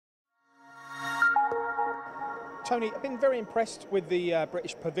Tony, I've been very impressed with the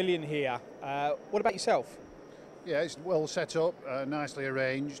British Pavilion here. What about yourself? Yeah, it's well set up, nicely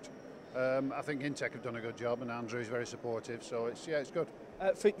arranged. I think Intech have done a good job, and Andrew is very supportive. So it's good.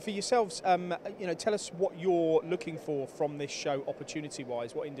 For yourselves, tell us what you're looking for from this show,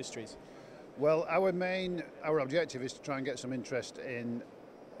 opportunity-wise. What industries? Well, our objective is to try and get some interest in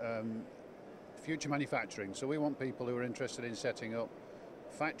future manufacturing. So we want people who are interested in setting up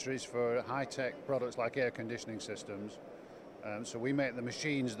factories for high-tech products like air conditioning systems. So we make the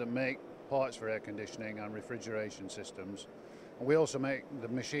machines that make parts for air conditioning and refrigeration systems. And we also make the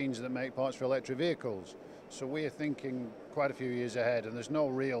machines that make parts for electric vehicles. So we are thinking quite a few years ahead,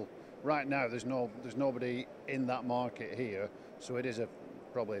 and right now there's nobody in that market here. So it is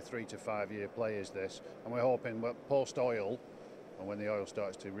probably a 3 to 5 year play is this. And we're hoping post oil, and when the oil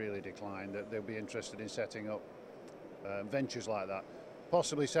starts to really decline, that they'll be interested in setting up ventures like that.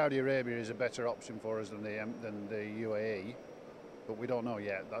 Possibly Saudi Arabia is a better option for us than the UAE, but we don't know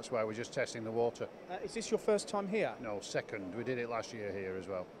yet. That's why we're just testing the water. Is this your first time here? No, second. We did it last year here as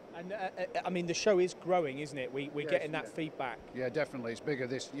well. And I mean, the show is growing, isn't it? We're getting that feedback. Yeah, definitely. It's bigger.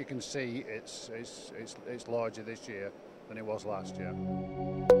 You can see it's larger this year than it was last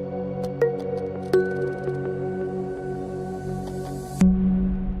year.